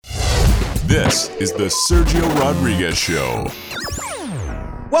This is the Sergio Rodriguez Show.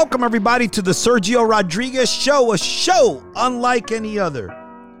 Welcome, everybody, to the Sergio Rodriguez Show, a show unlike any other.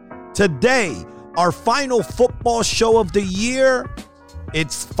 Today, our final football show of the year.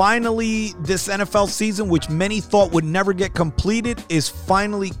 It's finally this NFL season, which many thought would never get completed, is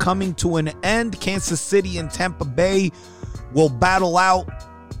finally coming to an end. Kansas City and Tampa Bay will battle out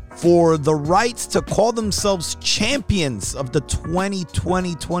for the rights to call themselves champions of the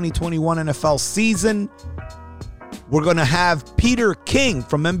 2020-2021 NFL season. We're going to have Peter King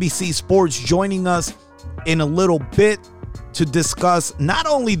from NBC Sports joining us in a little bit to discuss not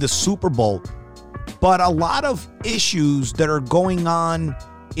only the Super Bowl, but a lot of issues that are going on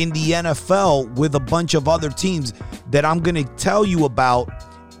in the NFL with a bunch of other teams that I'm going to tell you about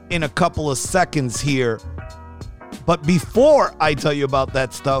in a couple of seconds here. But before I tell you about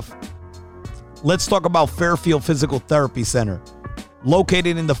that stuff, let's talk about Fairfield Physical Therapy Center.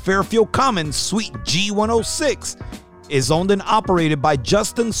 Located in the Fairfield Commons, Suite G106, is owned and operated by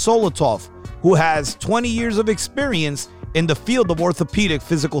Justin Solotov, who has 20 years of experience in the field of orthopedic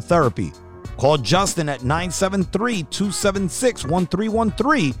physical therapy. Call Justin at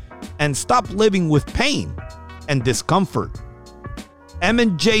 973-276-1313 and stop living with pain and discomfort.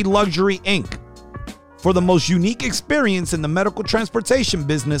 M&J Luxury Inc. For the most unique experience in the medical transportation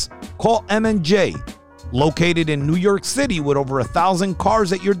business, call M&J. Located in New York City with over 1,000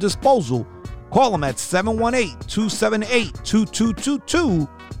 cars at your disposal, call them at 718-278-2222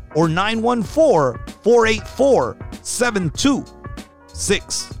 or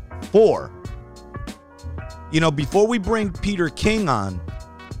 914-484-7264. You know, before we bring Peter King on,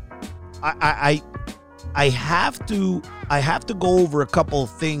 I have to go over a couple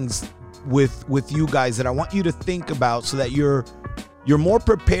of things with you guys that I want you to think about so that you're more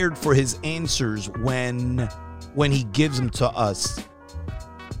prepared for his answers when he gives them to us.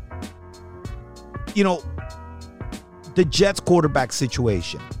 You know, the Jets quarterback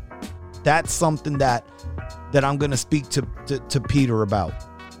situation. That's something that I'm going to speak to Peter about.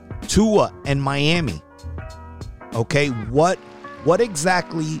 Tua and Miami. Okay, what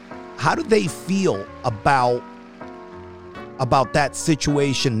exactly, how do they feel about that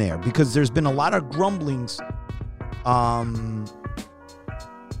situation there? Because there's been a lot of grumblings from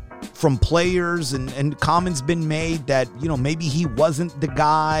players and comments been made that, you know, maybe he wasn't the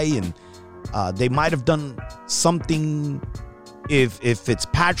guy and they might have done something if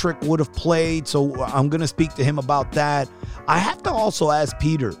Fitzpatrick would have played. So I'm going to speak to him about that. I have to also ask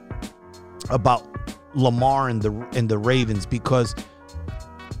Peter about Lamar and the Ravens because,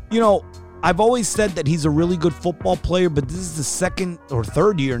 you know, I've always said that he's a really good football player, but this is the second or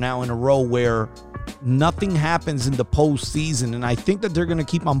third year now in a row where nothing happens in the postseason, and I think that they're going to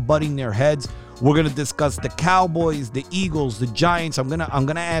keep on butting their heads. We're going to discuss the Cowboys, the Eagles, the Giants. I'm going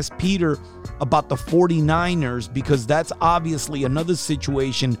to ask Peter about the 49ers because that's obviously another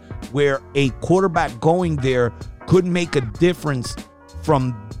situation where a quarterback going there could make a difference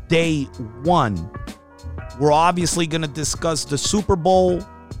from day one. We're obviously going to discuss the Super Bowl.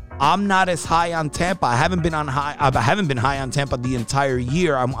 I'm not as high on Tampa. I haven't been high on Tampa the entire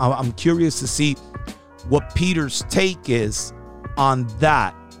year. I'm curious to see what Peter's take is on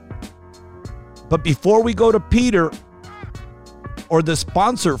that. But before we go to Peter, or the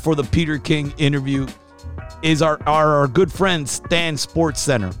sponsor for the Peter King interview is our good friend Stan Sports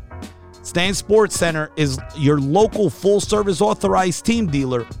Center. Stan Sports Center is your local full-service authorized team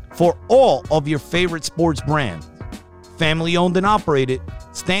dealer for all of your favorite sports brands. Family owned and operated,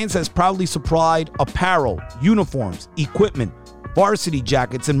 Stan's has proudly supplied apparel, uniforms, equipment, varsity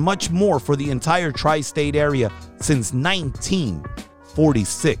jackets, and much more for the entire tri-state area since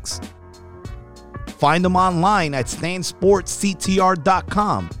 1946. Find them online at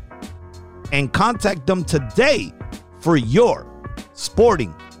stansportsctr.com and contact them today for your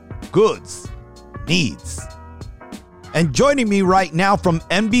sporting goods needs. And joining me right now from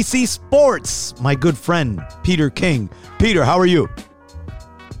NBC Sports, my good friend, Peter King. Peter, how are you?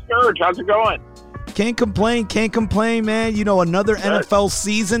 Serge, how's it going? Can't complain, man. You know, another NFL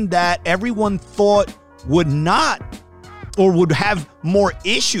season that everyone thought would not or would have more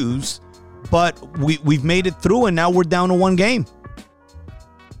issues, but we've made it through, and now we're down to one game.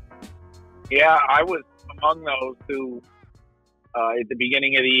 Yeah, I was among those who, at the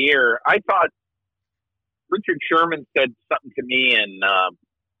beginning of the year, I thought Richard Sherman said something to me in,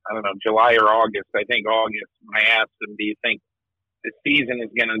 July or August. I think August. I asked him, do you think the season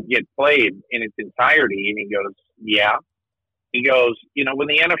is going to get played in its entirety? And he goes, yeah. He goes, you know, when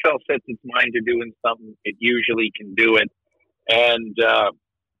the NFL sets its mind to doing something, it usually can do it. And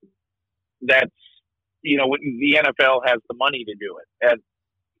that's, you know, the NFL has the money to do it. And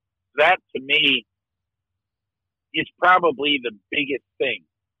that to me is probably the biggest thing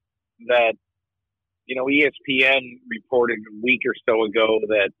that, ESPN reported a week or so ago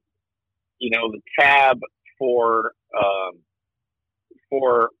that, the tab for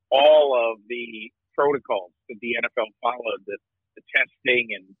all of the protocols that the NFL followed, the testing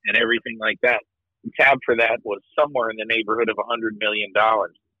and everything like that, the tab for that was somewhere in the neighborhood of $100 million.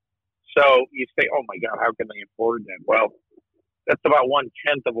 So you say, oh my God, how can they afford that? Well, that's about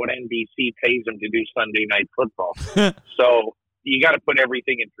 1/10 of what NBC pays them to do Sunday Night Football. So you got to put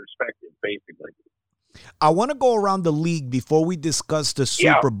everything in perspective, basically. I want to go around the league before we discuss the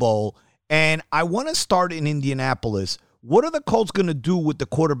Super Bowl, and I want to start in Indianapolis. What are the Colts going to do with the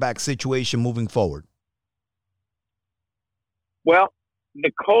quarterback situation moving forward? Well,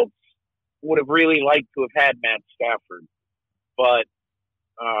 the Colts would have really liked to have had Matt Stafford, but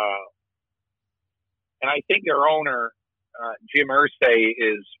and I think their owner, Jim Irsay,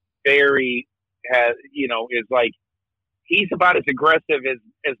 is like, he's about as aggressive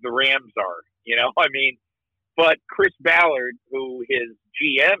as the Rams are, but Chris Ballard, who his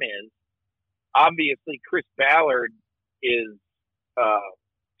GM is, obviously Chris Ballard is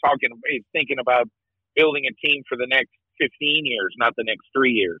thinking about building a team for the next 15 years, not the next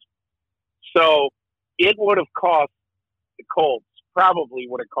 3 years. So it would have cost the Colts, probably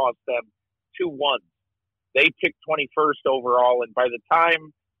would have cost them 2-1. They picked 21st overall, and by the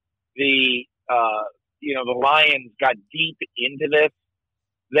time the Lions got deep into this,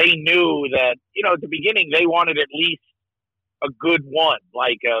 they knew that, at the beginning they wanted at least a good one,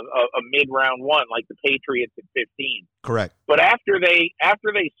 like a mid-round one, like the Patriots at 15. Correct. But after they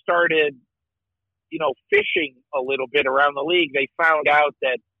started, fishing a little bit around the league, they found out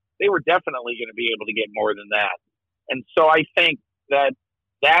that they were definitely going to be able to get more than that. And so I think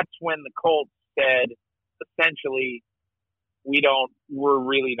that's when the Colts said, essentially, we're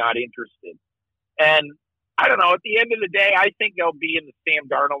really not interested. And I don't know, at the end of the day, I think they'll be in the Sam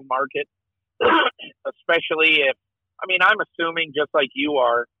Darnold market, especially if, I'm assuming, just like you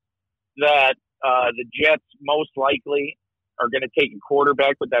are, that the Jets most likely are going to take a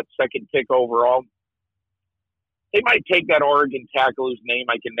quarterback with that second pick overall. They might take that Oregon tackle whose name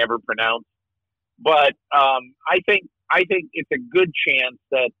I can never pronounce. But I think it's a good chance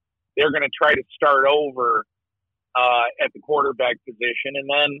that they're going to try to start over at the quarterback position. And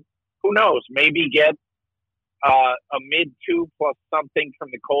then, who knows, maybe get a mid-2 plus something from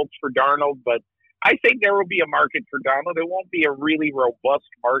the Colts for Darnold. But I think there will be a market for Darnold. It won't be a really robust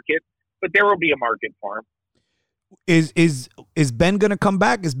market, but there will be a market for him. Is Ben going to come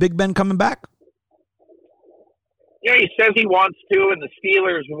back? Is Big Ben coming back? He says he wants to, and the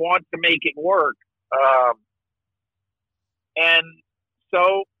Steelers want to make it work. And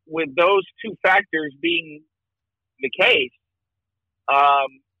so with those two factors being the case,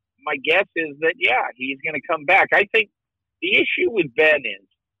 my guess is that, he's going to come back. I think the issue with Ben is,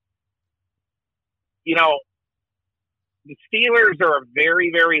 the Steelers are a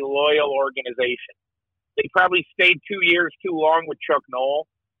very, very loyal organization. They probably stayed 2 years too long with Chuck Noll,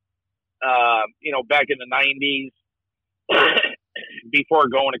 back in the 90s, before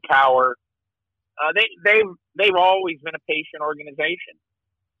going to Cowher. They've always been a patient organization,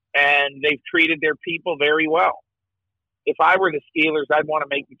 and they've treated their people very well. If I were the Steelers, I'd want to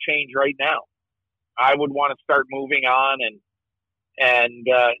make the change right now. I would want to start moving on, and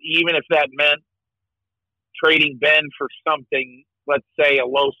even if that meant trading Ben for something, let's say a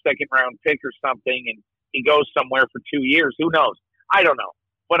low second round pick or something, and he goes somewhere for 2 years, who knows? I don't know.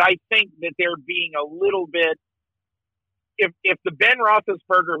 But I think that they're being a little bit, if the Ben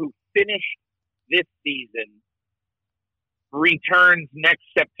Roethlisberger who finished this season returns next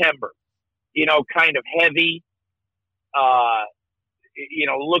September, kind of heavy,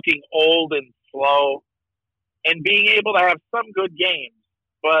 looking old and slow, and being able to have some good games,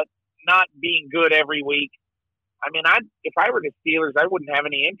 but not being good every week. If I were the Steelers, I wouldn't have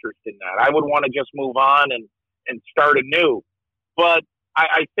any interest in that. I would want to just move on and start anew. But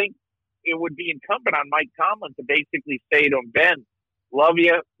I think it would be incumbent on Mike Tomlin to basically say to him, Ben, love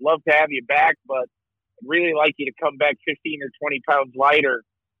you, love to have you back, but I'd really like you to come back 15 or 20 pounds lighter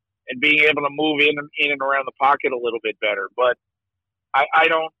and being able to move in and around the pocket a little bit better. But I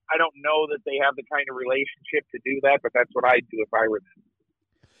don't know that they have the kind of relationship to do that, but that's what I'd do if I were them.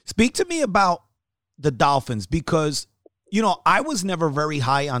 Speak to me about the Dolphins, because, I was never very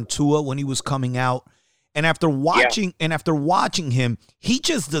high on Tua when he was coming out. And after watching him, he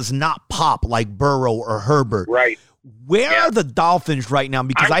just does not pop like Burrow or Herbert. Right. Where are the Dolphins right now?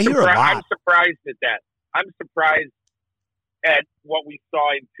 Because I hear a lot. I'm surprised at that. I'm surprised at what we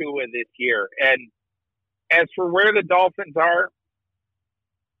saw in Tua this year. And as for where the Dolphins are,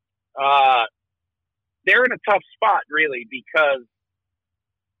 they're in a tough spot, really, because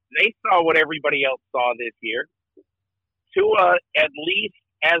they saw what everybody else saw this year. Tua, at least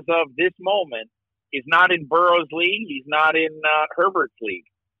as of this moment, is not in Burrow's league. He's not in Herbert's league.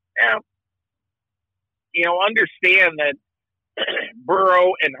 Now, understand that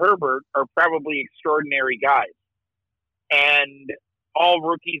Burrow and Herbert are probably extraordinary guys. And all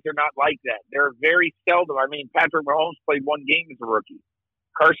rookies are not like that. They're very seldom. I mean, Patrick Mahomes played one game as a rookie.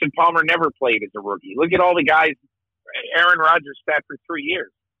 Carson Palmer never played as a rookie. Look at all the guys Aaron Rodgers sat for 3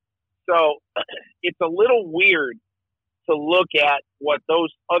 years. So it's a little weird to look at what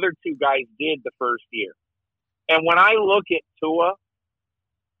those other two guys did the first year. And when I look at Tua,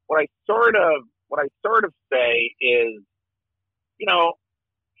 what I sort of say is,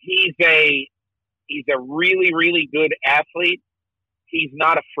 he's a really, really good athlete. He's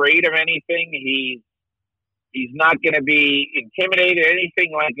not afraid of anything. He's not going to be intimidated,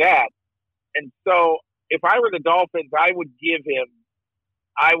 anything like that. And so if I were the Dolphins, I would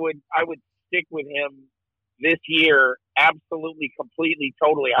stick with him this year, absolutely, completely,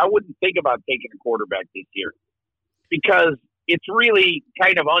 totally. I wouldn't think about taking a quarterback this year because it's really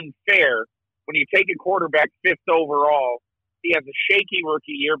kind of unfair when you take a quarterback 5th overall. He has a shaky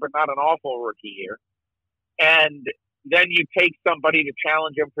rookie year, but not an awful rookie year. And then you take somebody to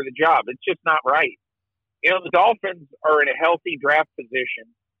challenge him for the job. It's just not right. The Dolphins are in a healthy draft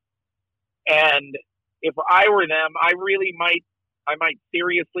position. And if I were them, I might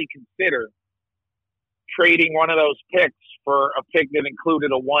seriously consider trading one of those picks for a pick that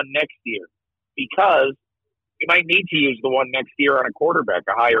included a 1 next year, because you might need to use the 1 next year on a quarterback,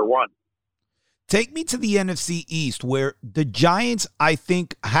 a higher one. Take me to the NFC East, where the Giants, I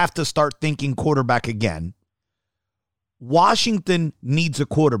think, have to start thinking quarterback again. Washington needs a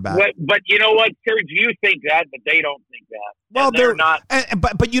quarterback. But you know what, Serge? You think that, but they don't think that. Well, they're not.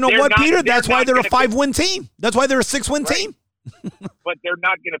 But you know what, Peter? That's why they're a 5-win team. That's why they're a 6-win team. But they're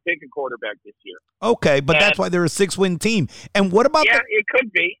not going to pick a quarterback this year. Okay, but that's why they're a 6-win team. And what about it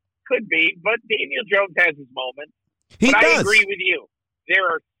could be. But Daniel Jones has his moments. He does. I agree with you. There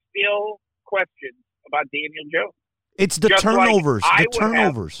are still questions about Daniel Jones. It's the turnovers.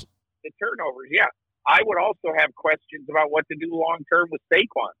 The turnovers, yeah. I would also have questions about what to do long-term with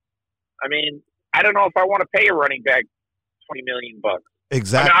Saquon. I mean, I don't know if I want to pay a running back $20 million.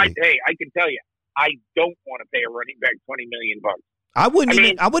 Exactly. I can tell you, I don't want to pay a running back $20 million. I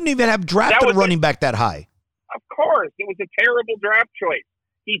wouldn't even have drafted a running back that high. Of course. It was a terrible draft choice.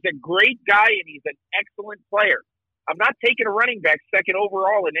 He's a great guy, and he's an excellent player. I'm not taking a running back 2nd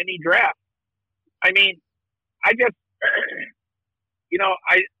overall in any draft. I mean, I just,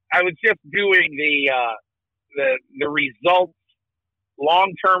 I was just doing the results,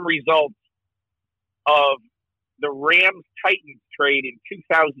 long-term results of the Rams-Titans trade in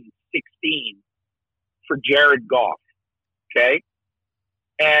 2016 for Jared Goff. Okay,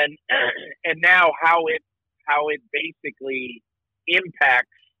 and now how it basically impacts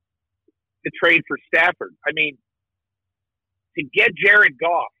the trade for Stafford. I mean, to get Jared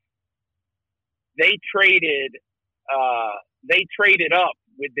Goff, they traded up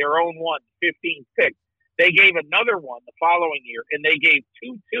with their own 15th pick. They gave another one the following year, and they gave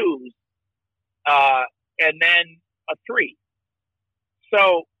 2 twos, and then a 3.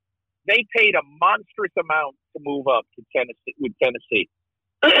 So they paid a monstrous amount to move up to Tennessee.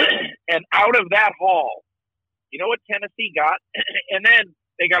 And out of that haul, you know what Tennessee got? And then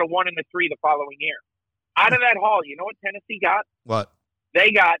they got a 1 and a 3 the following year. Out of that haul, you know what Tennessee got? What?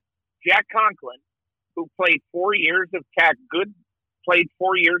 They got Jack Conklin, who played 4 years of played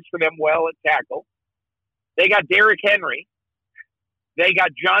 4 years for them well at tackle. They got Derrick Henry. They got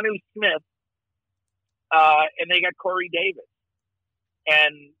Jonnu Smith. And they got Corey Davis.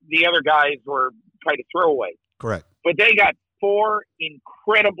 And the other guys were kind of throwaways. Correct. But they got 4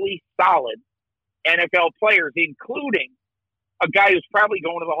 incredibly solid NFL players, including a guy who's probably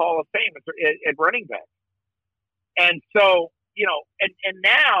going to the Hall of Fame at running back. And so, and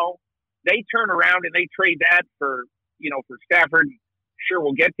now they turn around and they trade that for Stafford. Sure,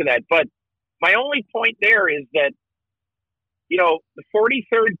 we'll get to that. But my only point there is that, the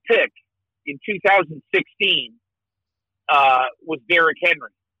 43rd pick in 2016 was Derrick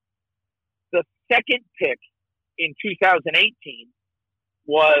Henry. The 2nd pick in 2018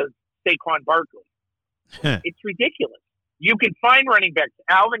 was Saquon Barkley. It's ridiculous. You can find running backs.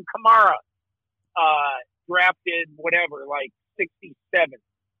 Alvin Kamara drafted like 67.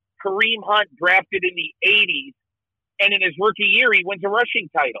 Kareem Hunt drafted in the 80s, and in his rookie year, he wins a rushing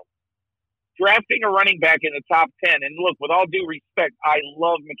title. Drafting a running back in the top 10, and look, with all due respect, I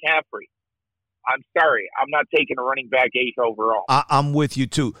love McCaffrey. I'm sorry, I'm not taking a running back 8th overall. I'm with you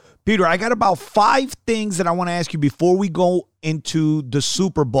too. Peter, I got about 5 things that I want to ask you before we go into the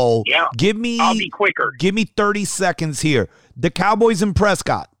Super Bowl. Yeah, I'll be quicker. Give me 30 seconds here. The Cowboys and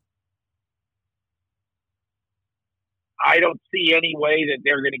Prescott. I don't see any way that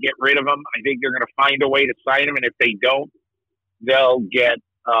they're going to get rid of him. I think they're going to find a way to sign him, and if they don't, they'll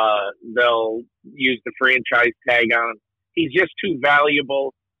use the franchise tag on him. He's just too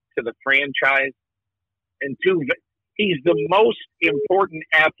valuable to the franchise, and he's the most important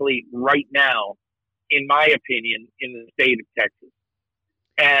athlete right now, in my opinion, in the state of Texas.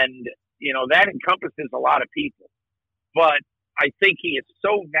 And, that encompasses a lot of people. But I think he is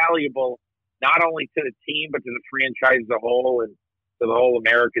so valuable, not only to the team, but to the franchise as a whole and to the whole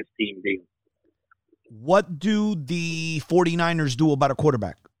America's team deal. What do the 49ers do about a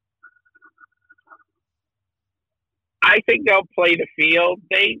quarterback? I think they'll play the field.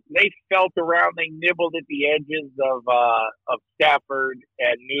 They felt around, they nibbled at the edges of Stafford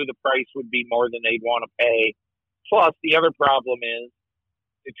and knew the price would be more than they'd want to pay. Plus, the other problem is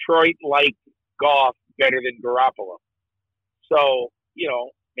Detroit liked Goff better than Garoppolo. So,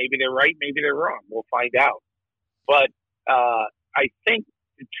 maybe they're right, maybe they're wrong. We'll find out. But I think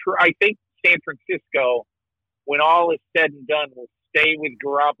San Francisco, when all is said and done, will stay with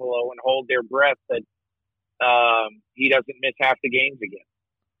Garoppolo and hold their breath that he doesn't miss half the games again.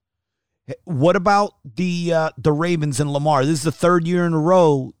 What about the Ravens and Lamar? This is the 3rd year in a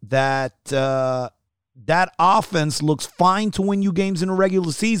row that that offense looks fine to win you games in a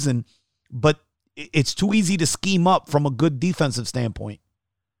regular season, but it's too easy to scheme up from a good defensive standpoint.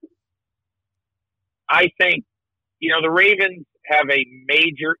 I think, the Ravens have a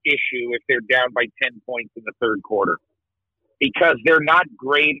major issue if they're down by 10 points in the 3rd quarter because they're not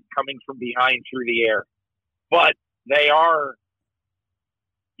great coming from behind through the air. But they are,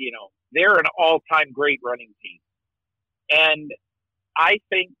 they're an all-time great running team. And I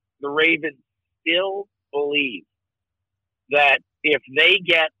think the Ravens still believe that if they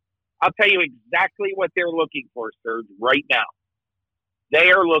get, I'll tell you exactly what they're looking for, Serge, right now.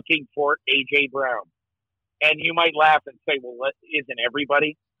 They are looking for A.J. Brown. And you might laugh and say, well, isn't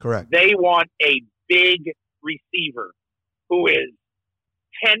everybody? Correct. They want a big receiver who is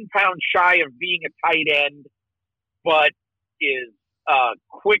 10 pounds shy of being a tight end, but is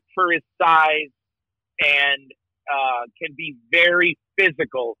quick for his size and can be very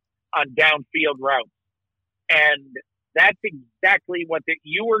physical on downfield routes. And that's exactly what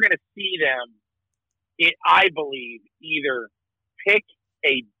you were going to see them, I believe, either pick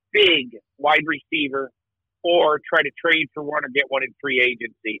a big wide receiver or try to trade for one or get one in free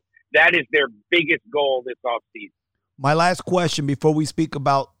agency. That is their biggest goal this offseason. My last question before we speak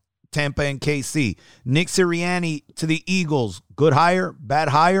about Tampa and KC. Nick Sirianni to the Eagles. Good hire, bad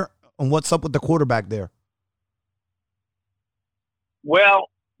hire, and what's up with the quarterback there? Well,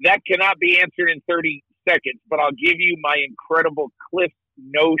 that cannot be answered in 30 seconds, but I'll give you my incredible Cliff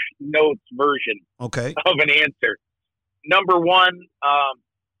Notes version of an answer. Number one,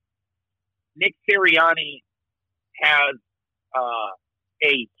 Nick Sirianni has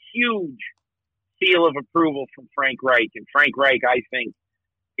a huge seal of approval from Frank Reich, and Frank Reich, I think,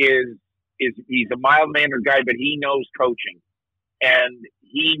 is he's a mild-mannered guy, but he knows coaching, and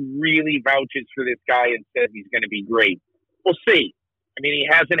he really vouches for this guy and says he's going to be great. We'll see. I mean, he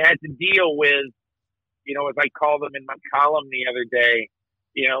hasn't had to deal with, as I called him in my column the other day,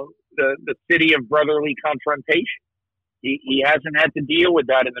 the city of brotherly confrontation. He hasn't had to deal with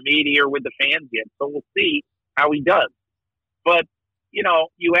that in the media or with the fans yet, so we'll see how he does. But,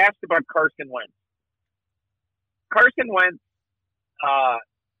 you asked about Carson Wentz. Carson Wentz,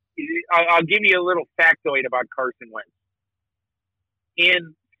 I'll give you a little factoid about Carson Wentz.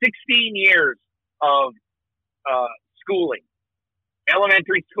 In 16 years of schooling,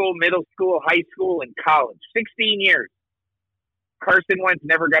 elementary school, middle school, high school, and college, 16 years, Carson Wentz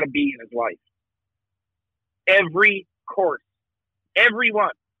never got a B in his life. Every course, every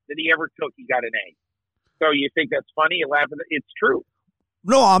one that he ever took, he got an A. So you think that's funny? You laugh at it? It's true.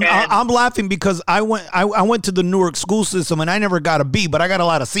 No, I'm laughing because I went to the Newark school system and I never got a B, but I got a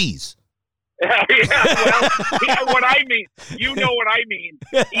lot of C's. What I mean, what I mean.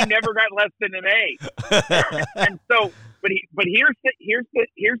 He never got less than an A, and so, but here's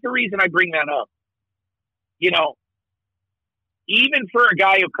the reason I bring that up. Even for a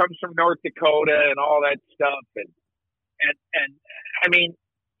guy who comes from North Dakota and all that stuff, and I mean,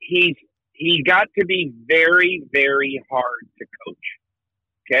 he got to be very, very hard to coach.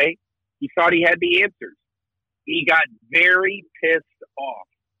 Okay, he thought he had the answers. He got very pissed off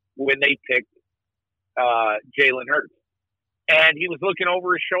when they picked Jalen Hurts, and he was looking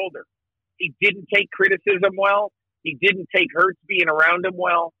over his shoulder. He didn't take criticism well. He didn't take Hurts being around him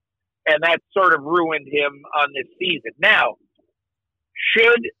well, and that sort of ruined him on this season. Now,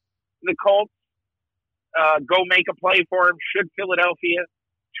 should the Colts go make a play for him? Should Philadelphia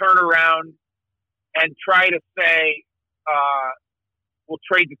turn around and try to say, we'll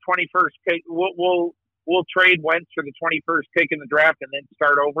trade the 21st pick, we'll trade Wentz for the 21st pick in the draft and then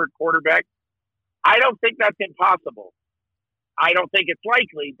start over at quarterback? I don't think that's impossible. I don't think it's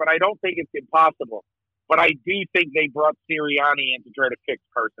likely, but I don't think it's impossible. But I do think they brought Sirianni in to try to fix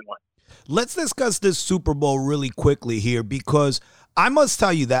Carson Wentz. Let's discuss this Super Bowl really quickly here, because I must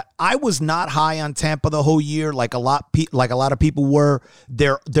tell you that I was not high on Tampa the whole year, like a lot of people were.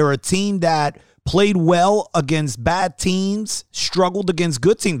 They're a team that played well against bad teams, struggled against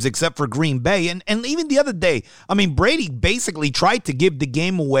good teams, except for Green Bay. And even the other day, I mean, Brady basically tried to give the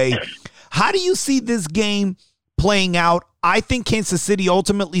game away. How do you see this game playing out? I think Kansas City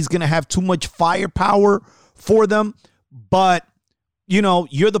ultimately is going to have too much firepower for them. But, you know,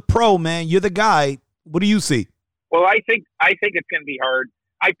 you're the pro, man. You're the guy. What do you see? Well, I think it's going to be hard.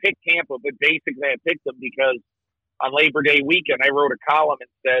 I picked Tampa, but basically I picked them because on Labor Day weekend, I wrote a column and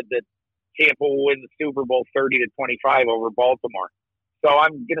said that Tampa will win the Super Bowl 30-25 over Baltimore. So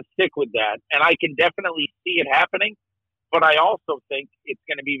I'm going to stick with that. And I can definitely see it happening, but I also think it's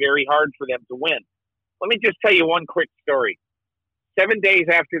going to be very hard for them to win. Let me just tell you one quick story. 7 days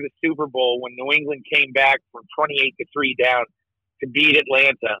after the Super Bowl, when New England came back from 28-3 down to beat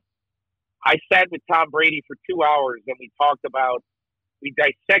Atlanta, I sat with Tom Brady for 2 hours and we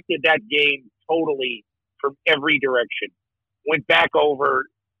dissected that game totally from every direction. Went back over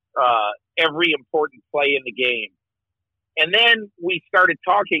every important play in the game. And then we started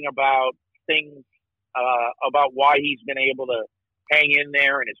talking about things, about why he's been able to hang in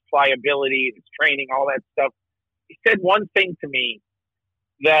there and his pliability, his training, all that stuff. He said one thing to me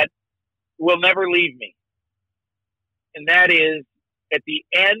that will never leave me. And that is, at the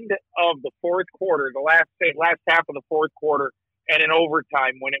end of the fourth quarter, the last half of the fourth quarter, and in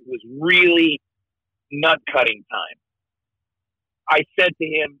overtime, when it was really nut-cutting time, I said to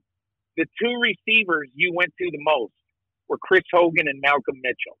him, the two receivers you went to the most were Chris Hogan and Malcolm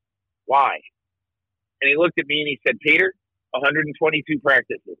Mitchell. Why? And he looked at me and he said, Peter, 122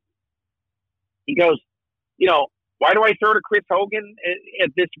 practices. He goes, you know, why do I throw to Chris Hogan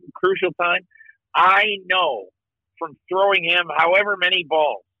at this crucial time? I know from throwing him however many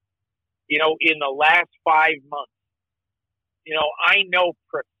balls, you know, in the last 5 months, you know, I know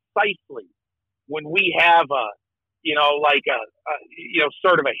precisely when we have a, you know, like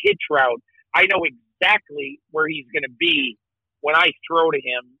sort of a hitch route, I know exactly where he's going to be when I throw to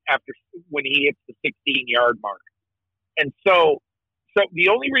him when he hits the 16-yard mark. And so the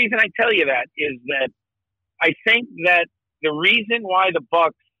only reason I tell you that is that I think that the reason why the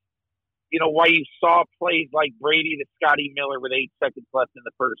Bucs, you know, why you saw plays like Brady to Scotty Miller with 8 seconds left in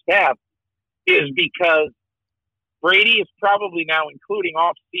the first half is because Brady is probably now, including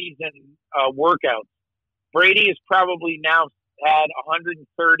off-season workouts, Brady has probably now had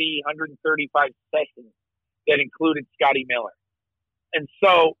 130, 135 sessions that included Scotty Miller. And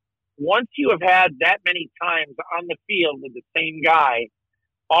so once you have had that many times on the field with the same guy,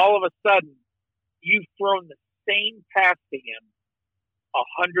 all of a sudden you've thrown the same pass to him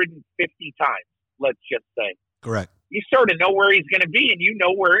 150 times, let's just say. Correct. You sort of know where he's going to be, and you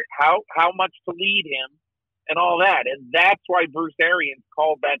know how much to lead him and all that. And that's why Bruce Arians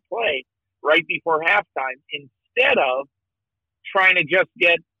called that play right before halftime instead of trying to just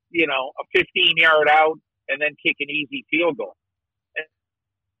get, you know, a 15-yard out and then kick an easy field goal.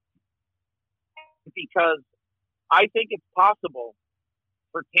 Because I think it's possible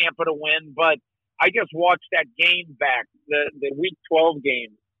for Tampa to win, but I just watched that game back, the Week 12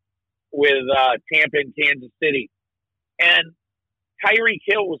 game with Tampa and Kansas City. And Tyreek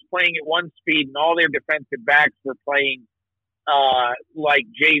Hill was playing at one speed, and all their defensive backs were playing like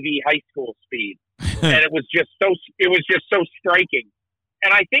JV high school speed. And it was just so striking.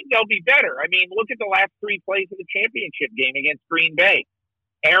 And I think they'll be better. I mean, look at the last 3 plays of the championship game against Green Bay.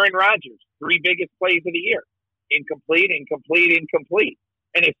 Aaron Rodgers, 3 biggest plays of the year. Incomplete, incomplete, incomplete.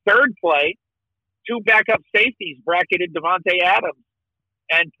 And his third play, 2 backup safeties bracketed Devontae Adams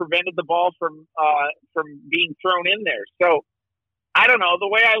and prevented the ball from being thrown in there. So I don't know. The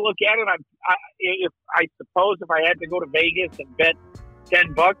way I look at it, I suppose if I had to go to Vegas and bet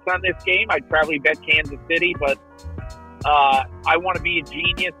 $10 on this game, I'd probably bet Kansas City. But I want to be a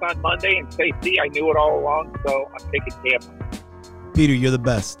genius on Monday and say, see, I knew it all along, so I'm picking Tampa. Peter, you're the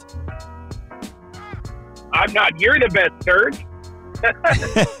best. I'm not. You're the best, Serge.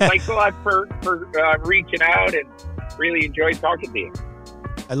 Thanks a lot for reaching out, and really enjoyed talking to you.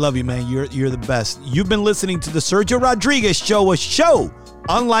 I love you, man. You're the best. You've been listening to the Sergio Rodriguez Show, a show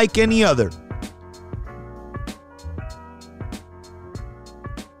unlike any other.